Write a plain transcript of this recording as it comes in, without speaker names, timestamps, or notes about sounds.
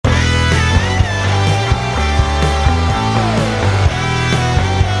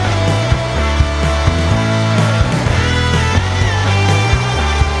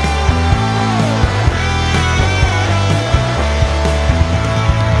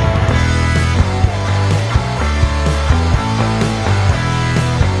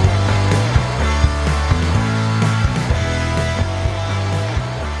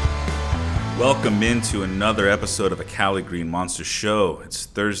Welcome into another episode of the CaliGreenMonsta Show. It's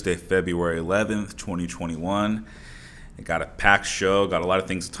Thursday, February 11th, 2021. I got a packed show, got a lot of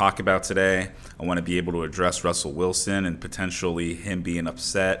things to talk about today. I want to be able to address Russel Wilson and potentially him being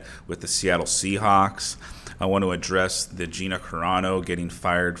upset with the Seattle Seahawks. I want to address the Gina Carano getting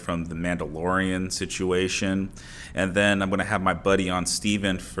fired from the Mandalorian situation. And then I'm going to have my buddy on,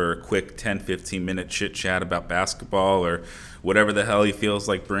 Steven, for a quick 10-15 minute chit chat about basketball or whatever the hell he feels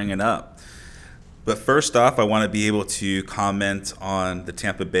like bringing up. But first off, I want to be able to comment on the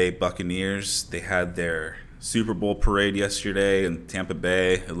Tampa Bay Buccaneers. They had their Super Bowl parade yesterday in Tampa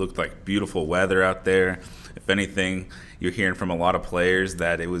Bay. It looked like beautiful weather out there. If anything, you're hearing from a lot of players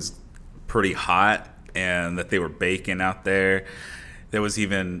that it was pretty hot and that they were baking out there. There was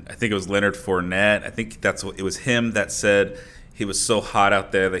even, I think it was Leonard Fournette. I think it was him that said he was so hot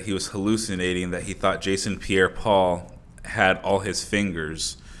out there that he was hallucinating, that he thought Jason Pierre-Paul had all his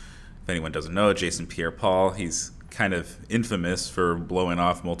fingers. If anyone doesn't know, Jason Pierre-Paul, he's kind of infamous for blowing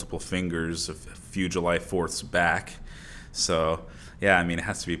off multiple fingers a few July 4ths back. So, yeah, I mean, it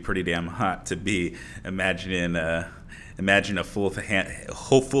has to be pretty damn hot to be imagine a full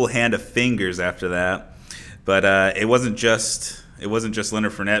hand of fingers after that. But it wasn't just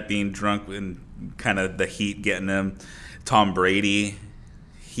Leonard Fournette being drunk and kind of the heat getting him. Tom Brady,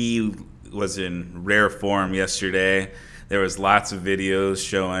 he was in rare form yesterday. There was lots of videos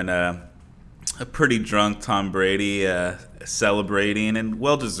showing a pretty drunk Tom Brady celebrating, and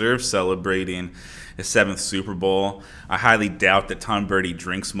well-deserved celebrating, his 7th Super Bowl. I highly doubt that Tom Brady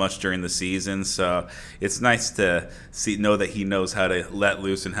drinks much during the season, so it's nice to know that he knows how to let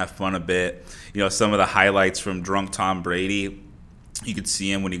loose and have fun a bit. You know, some of the highlights from drunk Tom Brady, you could see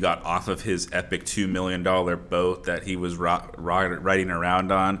him when he got off of his epic $2 million boat that he was riding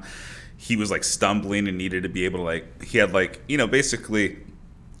around on. He was like stumbling and needed to be able to he had basically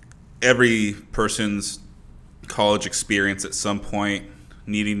every person's college experience at some point,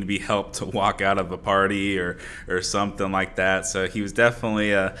 needing to be helped to walk out of a party or something like that. So he was definitely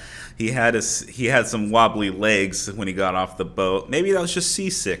he had some wobbly legs when he got off the boat. Maybe that was just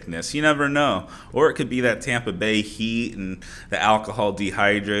seasickness. You never know. Or it could be that Tampa Bay heat and the alcohol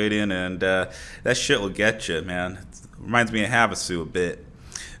dehydrating, and that shit will get you, man. It reminds me of Havasu a bit.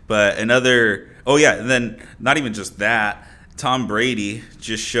 But and then not even just that, Tom Brady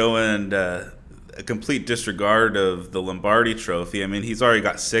just showing a complete disregard of the Lombardi Trophy. I mean, he's already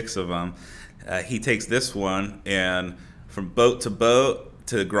got 6 of them. He takes this one, and from boat to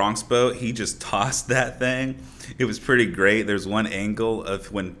Gronk's boat, he just tossed that thing. It was pretty great. There's one angle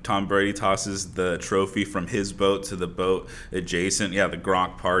of when Tom Brady tosses the trophy from his boat to the boat adjacent, the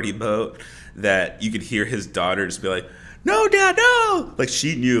Gronk party boat, that you could hear his daughter just be like, "No, Dad, no!" Like,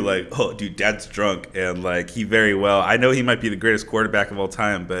 she knew, oh, dude, Dad's drunk. And, he very well, I know he might be the greatest quarterback of all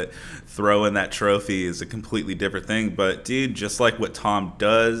time, but throwing that trophy is a completely different thing. But, dude, just like what Tom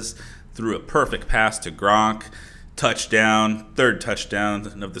does, threw a perfect pass to Gronk, touchdown, 3rd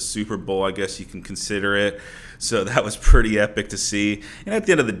touchdown of the Super Bowl, I guess you can consider it. So that was pretty epic to see. And at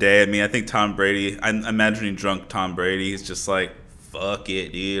the end of the day, I mean, I think Tom Brady, I'm imagining drunk Tom Brady, he's just like, fuck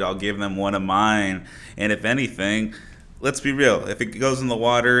it, dude, I'll give them one of mine. And if anything, let's be real. If it goes in the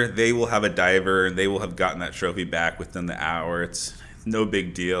water, they will have a diver, and they will have gotten that trophy back within the hour. It's no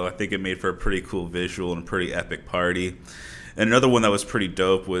big deal. I think it made for a pretty cool visual and a pretty epic party. And another one that was pretty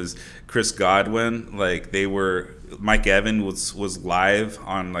dope was Chris Godwin. Mike Evans was live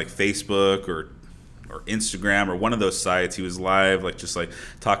on Facebook or Instagram or one of those sites. He was live,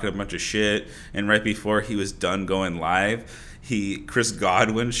 talking a bunch of shit. And right before he was done going live, Chris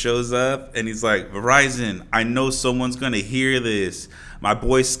Godwin shows up, and he's like, "Verizon, I know someone's going to hear this. My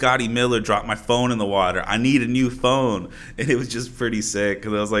boy Scotty Miller dropped my phone in the water. I need a new phone." And it was just pretty sick,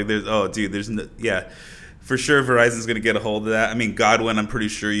 because I was like, for sure Verizon's going to get a hold of that. I mean, Godwin, I'm pretty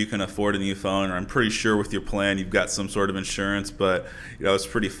sure you can afford a new phone, or I'm pretty sure with your plan you've got some sort of insurance, but, it's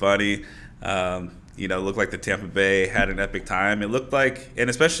pretty funny. It looked like the Tampa Bay had an epic time. It looked like, and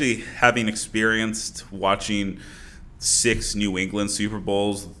especially having experienced watching 6 New England Super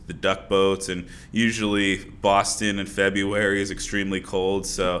Bowls, the duck boats, and usually Boston in February is extremely cold.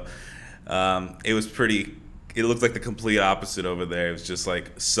 So it looked like the complete opposite over there. It was just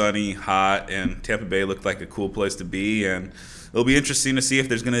sunny, hot, and Tampa Bay looked like a cool place to be. And it'll be interesting to see if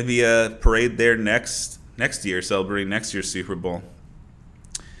there's going to be a parade there next year, celebrating next year's Super Bowl.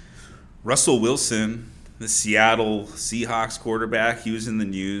 Russel Wilson, the Seattle Seahawks quarterback, he was in the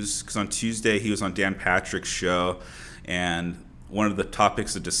news because on Tuesday he was on Dan Patrick's show, and one of the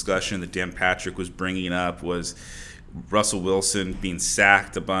topics of discussion that Dan Patrick was bringing up was Russel Wilson being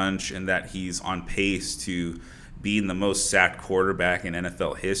sacked a bunch, and that he's on pace to being the most sacked quarterback in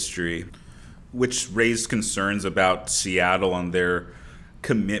NFL history. which raised concerns about Seattle and their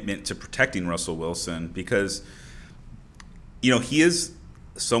commitment to protecting Russell Wilson because, he is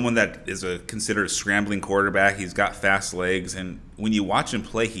someone that is considered a scrambling quarterback. He's got fast legs, and when you watch him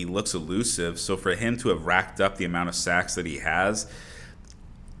play, he looks elusive. So for him to have racked up the amount of sacks that he has,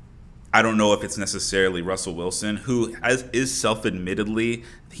 I don't know if it's necessarily Russell Wilson, who is self-admittedly,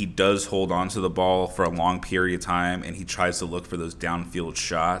 he does hold on to the ball for a long period of time, and he tries to look for those downfield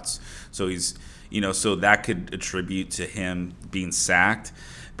shots. So so that could attribute to him being sacked.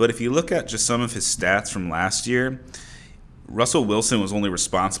 But if you look at just some of his stats from last year, Russell Wilson was only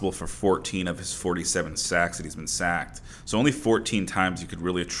responsible for 14 of his 47 sacks that he's been sacked. So only 14 times you could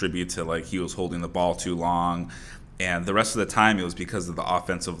really attribute to he was holding the ball too long. And the rest of the time, it was because of the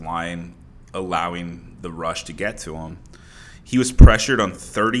offensive line allowing the rush to get to him. He was pressured on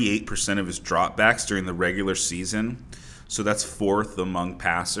 38% of his dropbacks during the regular season. So that's fourth among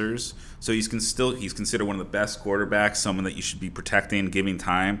passers. So he's considered one of the best quarterbacks, someone that you should be protecting, giving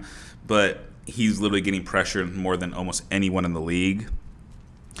time. But he's literally getting pressured more than almost anyone in the league.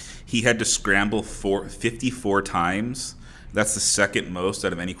 He had to scramble 54 times. That's the second most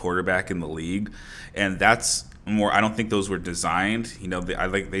out of any quarterback in the league. And that's more, I don't think those were designed.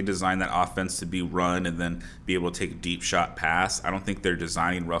 They designed that offense to be run and then be able to take a deep shot pass. I don't think they're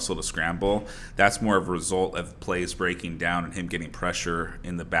designing Russell to scramble. That's more of a result of plays breaking down and him getting pressure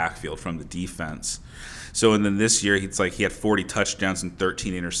in the backfield from the defense. So, and then this year, he had 40 touchdowns and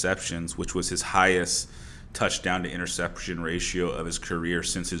 13 interceptions, which was his highest touchdown to interception ratio of his career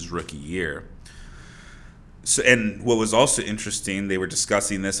since his rookie year. So, and what was also interesting, they were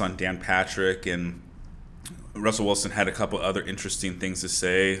discussing this on Dan Patrick, and Russell Wilson had a couple other interesting things to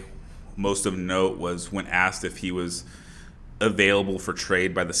say. Most of note was when asked if he was available for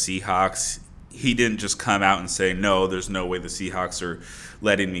trade by the Seahawks, he didn't just come out and say, no, there's no way the Seahawks are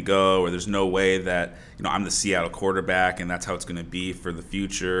letting me go, or there's no way that I'm the Seattle quarterback and that's how it's going to be for the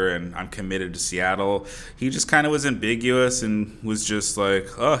future and I'm committed to Seattle. He just kind of was ambiguous and was just like,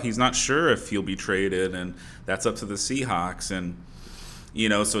 oh, he's not sure if he'll be traded, and that's up to the Seahawks. And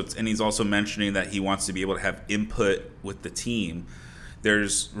and he's also mentioning that he wants to be able to have input with the team.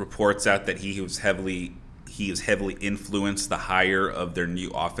 There's reports out that he has heavily influenced the hire of their new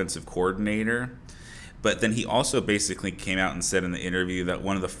offensive coordinator. But then he also basically came out and said in the interview that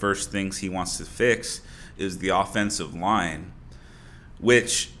one of the first things he wants to fix is the offensive line,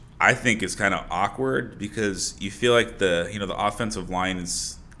 which I think is kind of awkward because you feel like the offensive line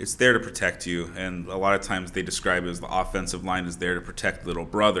it's there to protect you, and a lot of times they describe it as the offensive line is there to protect little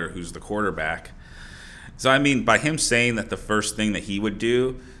brother, who's the quarterback. So, by him saying that the first thing that he would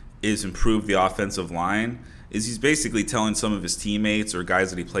do is improve the offensive line, is he's basically telling some of his teammates or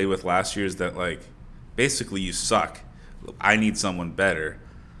guys that he played with last year is that, basically you suck. I need someone better.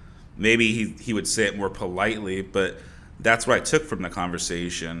 Maybe he would say it more politely, but that's what I took from the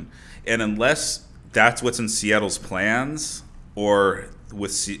conversation. And unless that's what's in Seattle's plans, or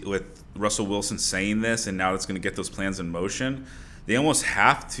with Russell Wilson saying this, and now it's going to get those plans in motion, they almost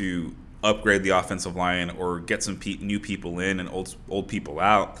have to upgrade the offensive line or get some new people in and old people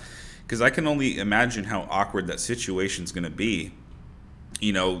out, because I can only imagine how awkward that situation is going to be.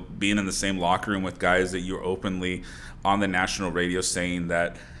 Being in the same locker room with guys that you're openly on the national radio saying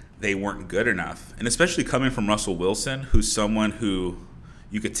that they weren't good enough, and especially coming from Russell Wilson, who's someone who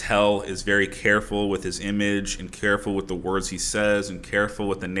you could tell is very careful with his image and careful with the words he says and careful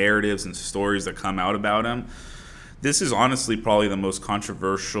with the narratives and stories that come out about him. This is honestly probably the most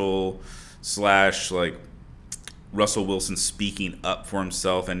controversial / Russell Wilson speaking up for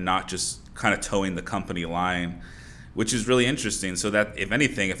himself and not just kind of towing the company line, which is really interesting. So that, if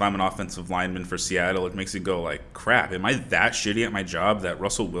anything, if I'm an offensive lineman for Seattle, it makes me go crap, am I that shitty at my job that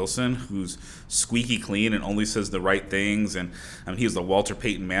Russell Wilson, who's squeaky clean and only says the right things, and he was the Walter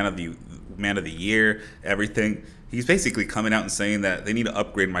Payton man of the year, everything, he's basically coming out and saying that they need to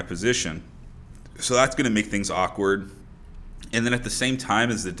upgrade my position. So that's going to make things awkward. And then at the same time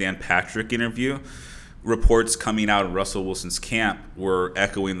as the Dan Patrick interview, reports coming out of Russell Wilson's camp were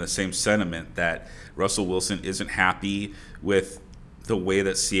echoing the same sentiment, that Russell Wilson isn't happy with the way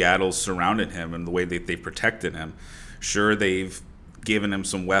that Seattle's surrounded him and the way that they protected him. Sure, they've given him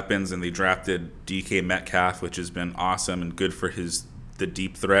some weapons and they drafted DK Metcalf, which has been awesome and good for the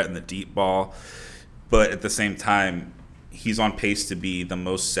deep threat and the deep ball. But at the same time, he's on pace to be the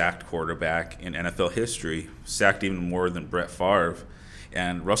most sacked quarterback in NFL history, sacked even more than Brett Favre.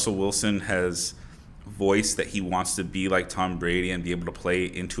 And Russell Wilson has voice that he wants to be like Tom Brady and be able to play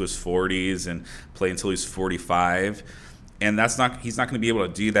into his 40s and play until he's 45. And he's not going to be able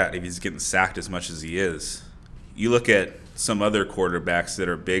to do that if he's getting sacked as much as he is. You look at some other quarterbacks that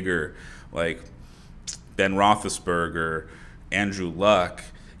are bigger, like Ben Roethlisberger, Andrew Luck.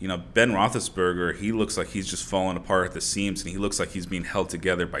 Ben Roethlisberger, he looks like he's just falling apart at the seams, and he looks like he's being held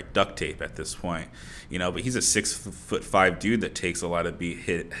together by duct tape at this point. But he's a 6'5" dude that takes a lot of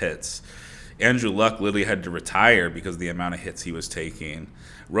hits. Andrew Luck literally had to retire because of the amount of hits he was taking.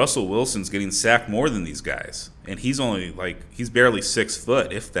 Russell Wilson's getting sacked more than these guys, and he's barely 6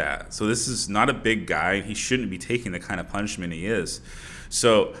 foot, if that. So this is not a big guy. He shouldn't be taking the kind of punishment he is.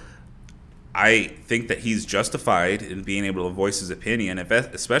 So I think that he's justified in being able to voice his opinion,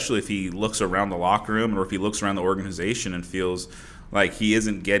 especially if he looks around the locker room or if he looks around the organization and feels like he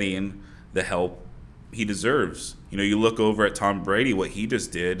isn't getting the help he deserves. You look over at Tom Brady, what he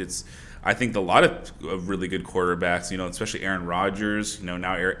just did. I think a lot of really good quarterbacks, especially Aaron Rodgers,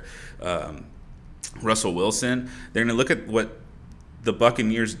 now Russell Wilson, they're going to look at what the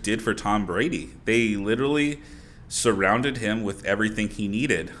Buccaneers did for Tom Brady. They literally surrounded him with everything he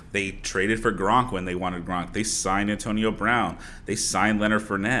needed. They traded for Gronk when they wanted Gronk. They signed Antonio Brown. They signed Leonard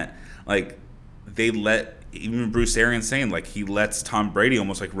Fournette. They let, even Bruce Arians saying, he lets Tom Brady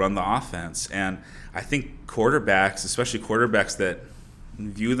almost run the offense. And I think quarterbacks, especially quarterbacks that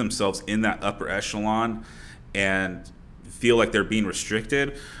view themselves in that upper echelon and feel like they're being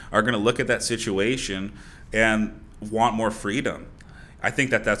restricted, are going to look at that situation and want more freedom. I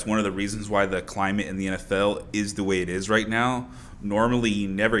think that that's one of the reasons why the climate in the NFL is the way it is right now. Normally, you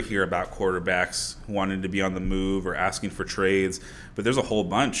never hear about quarterbacks wanting to be on the move or asking for trades, but there's a whole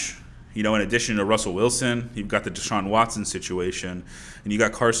bunch. In addition to Russell Wilson, you've got the Deshaun Watson situation, and you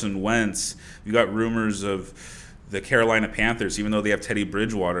got Carson Wentz. You got rumors of the Carolina Panthers, even though they have Teddy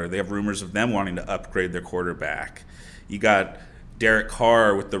Bridgewater, they have rumors of them wanting to upgrade their quarterback. You got Derek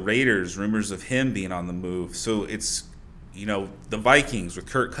Carr with the Raiders, rumors of him being on the move. So it's, the Vikings with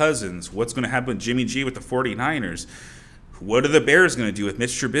Kirk Cousins. What's going to happen with Jimmy G with the 49ers? What are the Bears going to do with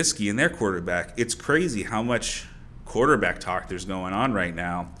Mitch Trubisky and their quarterback? It's crazy how much quarterback talk there's going on right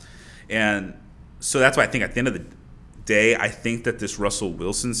now. And so that's why I think at the end of the day, I think that this Russell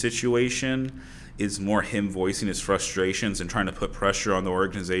Wilson situation is more him voicing his frustrations and trying to put pressure on the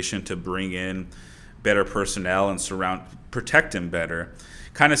organization to bring in better personnel and protect him better.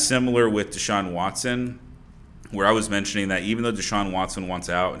 Kind of similar with Deshaun Watson, where I was mentioning that even though Deshaun Watson wants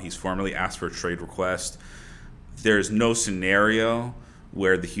out and he's formally asked for a trade request, there's no scenario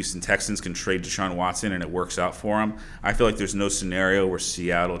where the Houston Texans can trade Deshaun Watson and it works out for him. I feel like there's no scenario where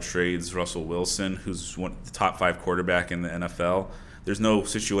Seattle trades Russell Wilson, who's the top 5 quarterback in the NFL. There's no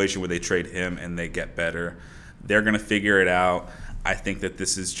situation where they trade him and they get better. They're going to figure it out. I think that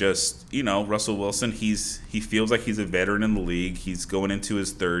this is just, Russell Wilson, he feels like he's a veteran in the league. He's going into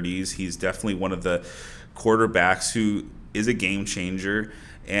his 30s. He's definitely one of the quarterbacks who is a game changer.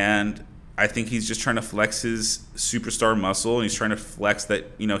 And I think he's just trying to flex his superstar muscle, and he's trying to flex that,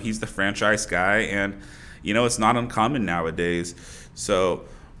 he's the franchise guy. And, it's not uncommon nowadays. So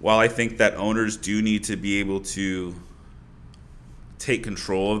while I think that owners do need to be able to take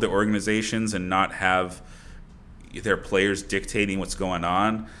control of the organizations and not have their players dictating what's going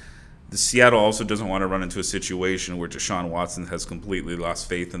on, the Seattle also doesn't want to run into a situation where Deshaun Watson has completely lost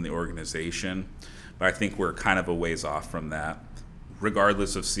faith in the organization. But I think we're kind of a ways off from that.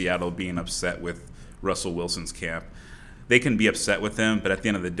 Regardless of Seattle being upset with Russell Wilson's camp, they can be upset with him, but at the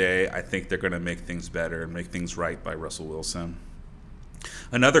end of the day, I think they're going to make things better and make things right by Russell Wilson.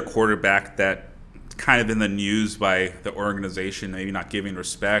 Another quarterback that kind of in the news by the organization, maybe not giving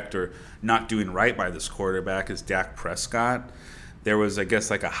respect or not doing right by this quarterback, is Dak Prescott. There was, I guess,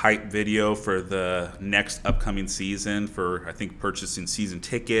 a hype video for the next upcoming season for, I think, purchasing season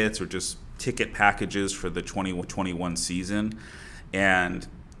tickets or just ticket packages for the 2021 season. And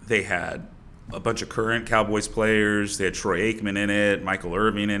they had a bunch of current Cowboys players. They had Troy Aikman in it, Michael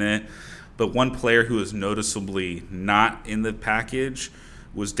Irvin in it. But one player who was noticeably not in the package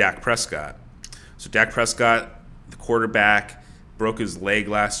was Dak Prescott. So Dak Prescott, the quarterback, broke his leg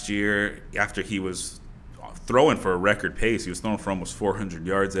last year after he was throwing for a record pace. He was throwing for almost 400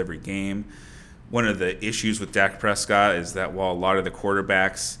 yards every game. One of the issues with Dak Prescott is that while a lot of the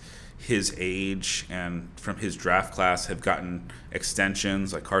quarterbacks his age and from his draft class have gotten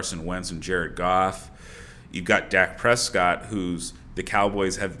extensions like Carson Wentz and Jared Goff, you've got Dak Prescott, who's the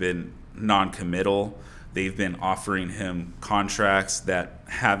Cowboys have been non-committal. They've been offering him contracts that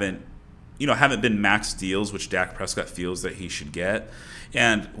haven't been max deals, which Dak Prescott feels that he should get.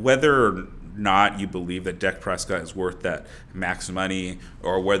 And whether or not you believe that Dak Prescott is worth that max money,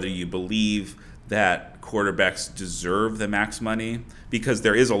 or whether you believe that quarterbacks deserve the max money, because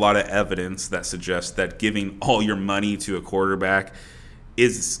there is a lot of evidence that suggests that giving all your money to a quarterback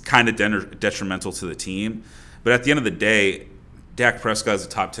is kind of detrimental to the team. But at the end of the day, Dak Prescott is a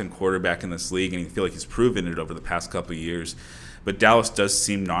top 10 quarterback in this league, and I feel like he's proven it over the past couple of years. But Dallas does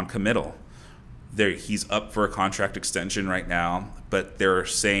seem non-committal. He's up for a contract extension right now, but they're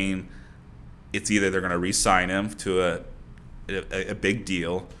saying it's either they're going to re-sign him to a big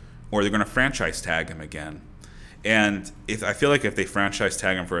deal, or they're going to franchise tag him again. And I feel like if they franchise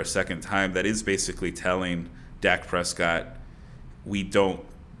tag him for a second time, that is basically telling Dak Prescott, we don't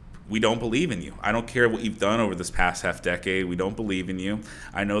believe in you. I don't care what you've done over this past half decade. We don't believe in you.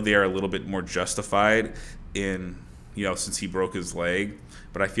 I know they are a little bit more justified in, since he broke his leg,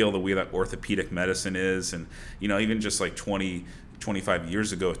 but I feel the way that orthopedic medicine is, and, even just like 25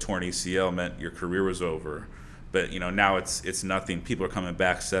 years ago, a torn ACL meant your career was over. But, now it's nothing. People are coming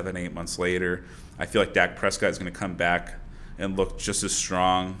back 7-8 months later. I feel like Dak Prescott is going to come back and look just as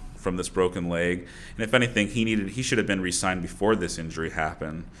strong from this broken leg. And if anything, he should have been re-signed before this injury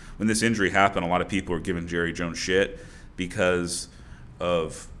happened. When this injury happened, a lot of people were giving Jerry Jones shit because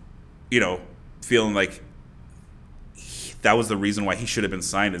of, feeling like that was the reason why he should have been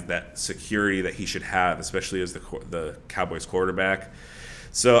signed, is that security that he should have, especially as the Cowboys quarterback.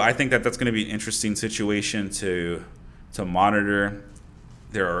 So I think that's going to be an interesting situation to monitor.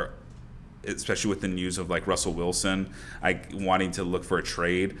 There are, especially with the news of like Russell Wilson, wanting to look for a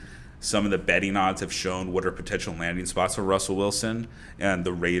trade. Some of the betting odds have shown what are potential landing spots for Russell Wilson, and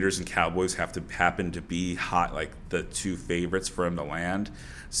the Raiders and Cowboys happen to be hot, like the two favorites for him to land.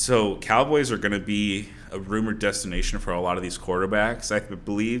 So Cowboys are going to be a rumored destination for a lot of these quarterbacks, I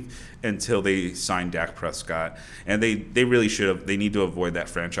believe, until they sign Dak Prescott. And they really should have. They need to avoid that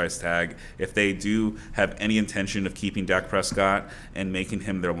franchise tag. If they do have any intention of keeping Dak Prescott and making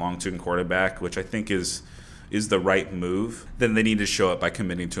him their long-term quarterback, which I think is the right move, then they need to show up by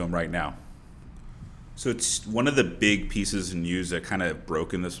committing to him right now. So it's one of the big pieces of news that kind of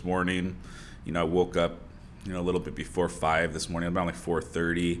broke in this morning. I woke up a little bit before 5 this morning, about like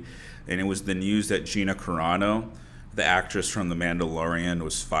 4:30, and it was the news that Gina Carano, the actress from The Mandalorian,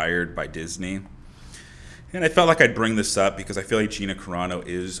 was fired by Disney. And I felt like I'd bring this up because I feel like Gina Carano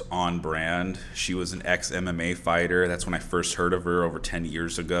is on brand. She was an ex-MMA fighter. That's when I first heard of her over 10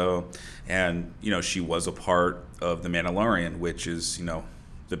 years ago. And, she was a part of The Mandalorian, which is,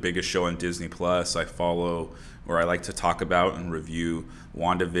 the biggest show on Disney+. I follow, or I like to talk about and review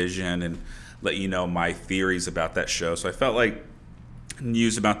WandaVision and let you know my theories about that show. So I felt like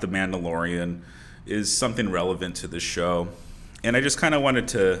news about The Mandalorian is something relevant to this show. And I just kind of wanted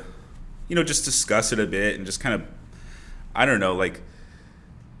to, just discuss it a bit and just kind of, I don't know, like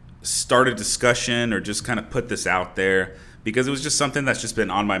start a discussion or just kind of put this out there, because it was just something that's just been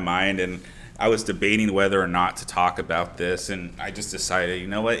on my mind, and I was debating whether or not to talk about this, and I just decided,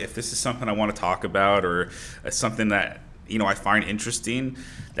 if this is something I want to talk about, or something that, I find interesting,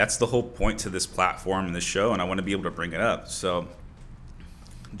 that's the whole point to this platform and this show, and I want to be able to bring it up. So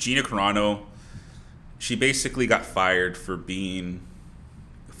Gina Carano, she basically got fired for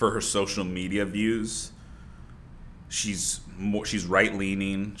her social media views. She's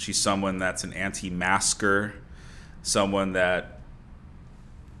right-leaning. She's someone that's an anti-masker, someone that,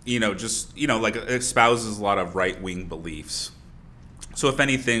 like espouses a lot of right-wing beliefs. So if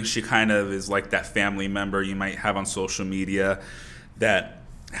anything, she kind of is like that family member you might have on social media that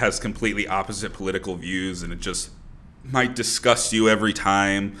has completely opposite political views, and it just might disgust you every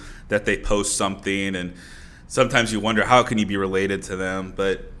time that they post something, and sometimes you wonder, how can you be related to them?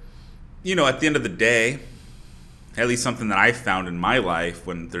 But, at the end of the day, at least something that I found in my life,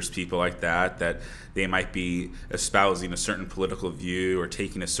 when there's people like that they might be espousing a certain political view or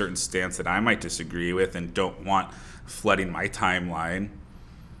taking a certain stance that I might disagree with and don't want flooding my timeline,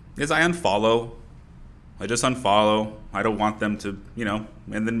 is I unfollow. I just unfollow. I don't want them to,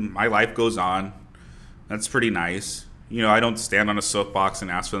 and then my life goes on. That's pretty nice. I don't stand on a soapbox and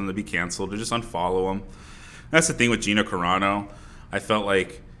ask for them to be canceled. I just unfollow them. That's the thing with Gina Carano. I felt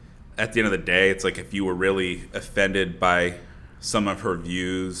like at the end of the day, it's like if you were really offended by some of her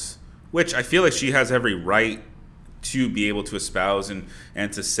views, which I feel like she has every right to be able to espouse and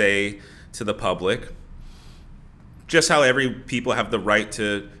to say to the public, just how every people have the right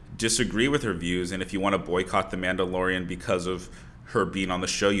to disagree with her views. And if you want to boycott The Mandalorian because of her being on the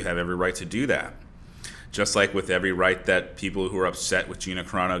show, you have every right to do that. Just like with every right that people who are upset with Gina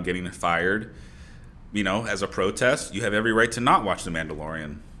Carano getting fired, as a protest, you have every right to not watch The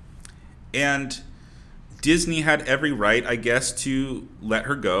Mandalorian. And Disney had every right, I guess, to let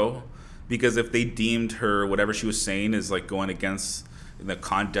her go, because if they deemed her, whatever she was saying is like going against the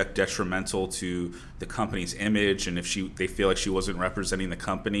conduct detrimental to the company's image, and if they feel like she wasn't representing the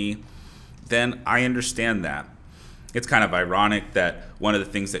company, then I understand that. It's kind of ironic that one of the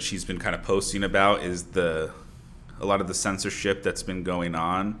things that she's been kind of posting about is the a lot of the censorship that's been going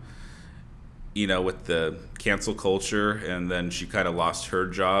on, with the cancel culture, and then she kind of lost her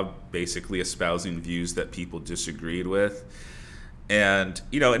job basically espousing views that people disagreed with. And,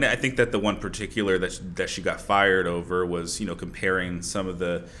 and I think that the one particular that she got fired over was, comparing some of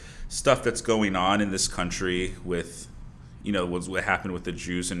the stuff that's going on in this country with, was what happened with the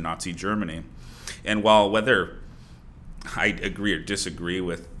Jews in Nazi Germany. And while whether I agree or disagree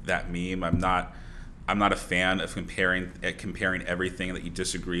with that meme, I'm not a fan of comparing everything that you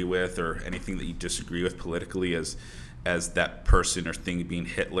disagree with or anything that you disagree with politically as that person or thing being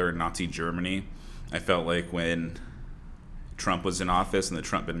Hitler in Nazi Germany. I felt like when Trump was in office and the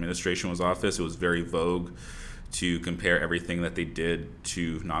Trump administration was in office, it was very vogue to compare everything that they did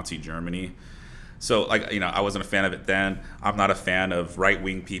to Nazi Germany. So, I wasn't a fan of it then. I'm not a fan of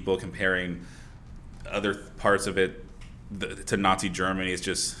right-wing people comparing other parts of it to Nazi Germany. It's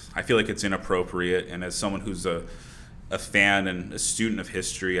just, I feel like it's inappropriate. And as someone who's a fan and a student of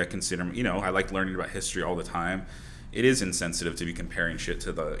history, I consider, I like learning about history all the time. It is insensitive to be comparing shit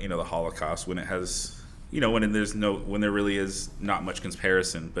to the Holocaust when it has, when there really is not much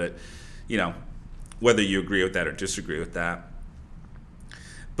comparison. But, whether you agree with that or disagree with that.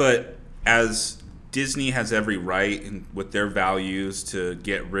 But as Disney has every right with their values to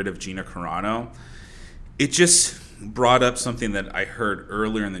get rid of Gina Carano, it just brought up something that I heard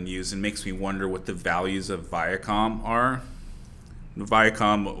earlier in the news and makes me wonder what the values of Viacom are.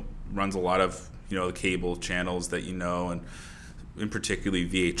 Viacom runs a lot of, the cable channels that and in particularly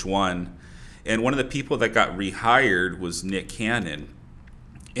VH1. And one of the people that got rehired was Nick Cannon.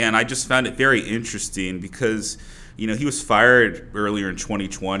 And I just found it very interesting because, he was fired earlier in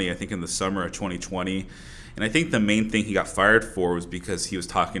 2020, I think in the summer of 2020. And I think the main thing he got fired for was because he was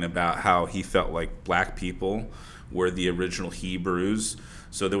talking about how he felt like black people were the original Hebrews.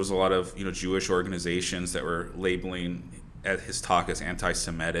 So there was a lot of, Jewish organizations that were labeling at his talk as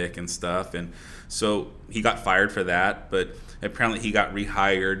anti-Semitic and stuff. And so he got fired for that. But apparently he got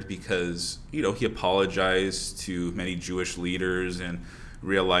rehired because, he apologized to many Jewish leaders and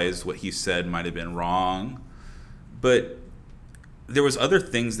realized what he said might have been wrong. But there was other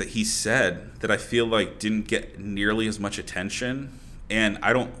things that he said that I feel like didn't get nearly as much attention. And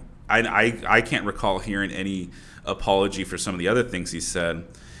I can't recall hearing any apology for some of the other things he said.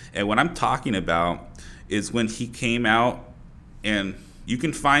 And what I'm talking about is when he came out, and you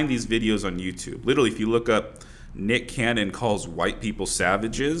can find these videos on YouTube. Literally, if you look up Nick Cannon calls white people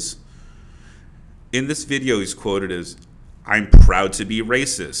savages, in this video he's quoted as, "I'm proud to be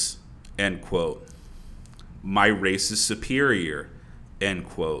racist," end quote. "My race is superior," end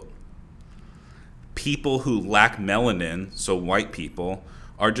quote. "People who lack melanin," so white people,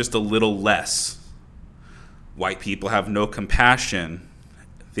 "are just a little less. White people have no compassion.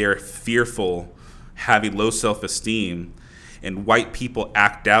 They're fearful, have a low self-esteem, and white people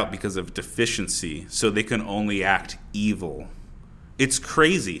act out because of deficiency, so they can only act evil." It's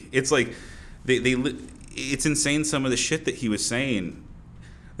crazy. It's like it's insane some of the shit that he was saying,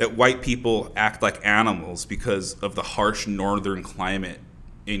 that white people act like animals because of the harsh northern climate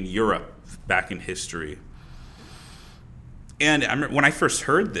in Europe back in history. And I remember when I first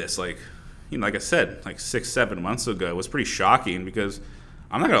heard this, like I said, 6-7 months ago, it was pretty shocking because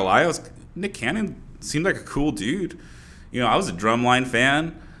I'm not gonna lie, Nick Cannon seemed like a cool dude. I was a Drumline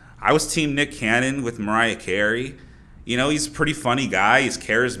fan. I was team Nick Cannon with Mariah Carey. He's a pretty funny guy. He's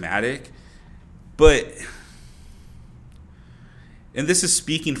charismatic. But, and this is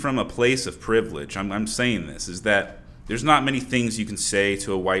speaking from a place of privilege, I'm saying this, is that there's not many things you can say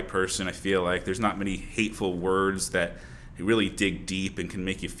to a white person, I feel like. There's not many hateful words that really dig deep and can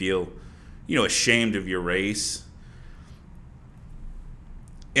make you feel, ashamed of your race.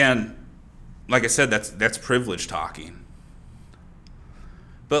 And like I said, that's privilege talking.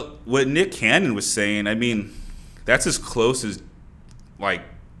 But what Nick Cannon was saying, that's as close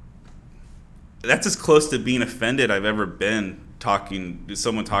to being offended I've ever been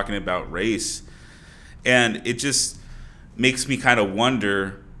someone talking about race. And it just makes me kind of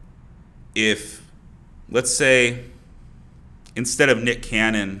wonder if, let's say, instead of Nick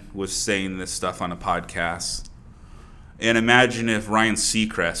Cannon was saying this stuff on a podcast, and imagine if Ryan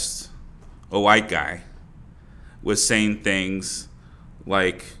Seacrest, a white guy, was saying things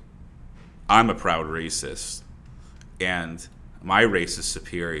like, "I'm a proud racist, and my race is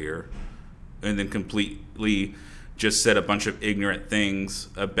superior," and then completely just said a bunch of ignorant things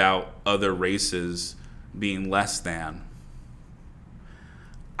about other races being less than.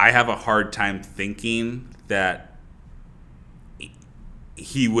 I have a hard time thinking that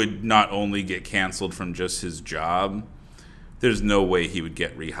he would not only get canceled from just his job, there's no way he would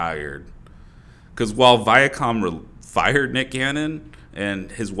get rehired. Because while Viacom fired Nick Cannon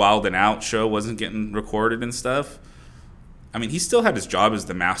and his Wild and Out show wasn't getting recorded and stuff, I mean, he still had his job as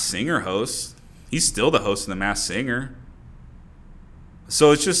the Masked Singer host. He's still the host of the Masked Singer.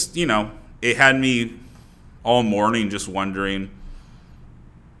 So it's just, it had me all morning just wondering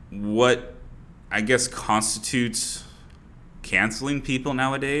what, I guess, constitutes canceling people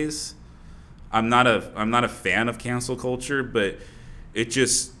nowadays. I'm not a fan of cancel culture, but I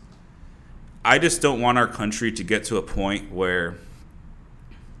just don't want our country to get to a point where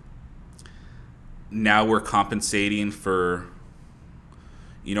now we're compensating for,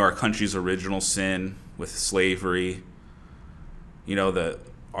 our country's original sin with slavery,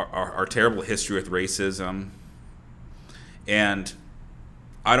 our terrible history with racism. And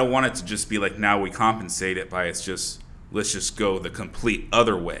I don't want it to just be like, now we compensate it by let's just go the complete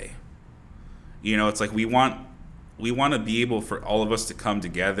other way. It's like we want to be able for all of us to come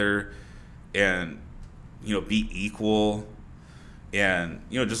together and, be equal and,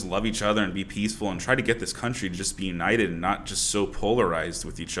 just love each other and be peaceful and try to get this country to just be united and not just so polarized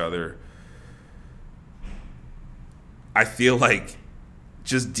with each other. I feel like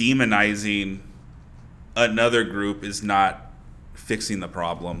just demonizing another group is not fixing the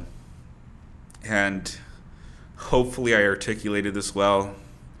problem. And hopefully I articulated this well.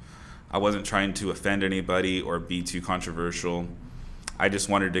 I wasn't trying to offend anybody or be too controversial. I just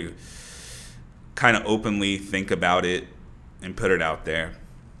wanted to kind of openly think about it and put it out there.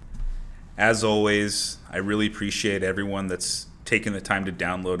 As always, I really appreciate everyone that's taken the time to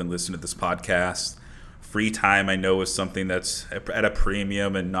download and listen to this podcast. Free time, I know, is something that's at a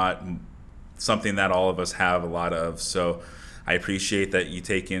premium and not something that all of us have a lot of. So I appreciate that you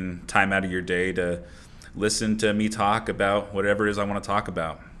taking time out of your day to listen to me talk about whatever it is I want to talk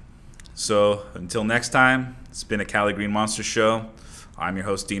about. So until next time, it's been a CaliGreenMonsta Show. I'm your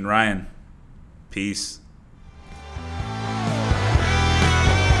host, Dean Ryan. Peace.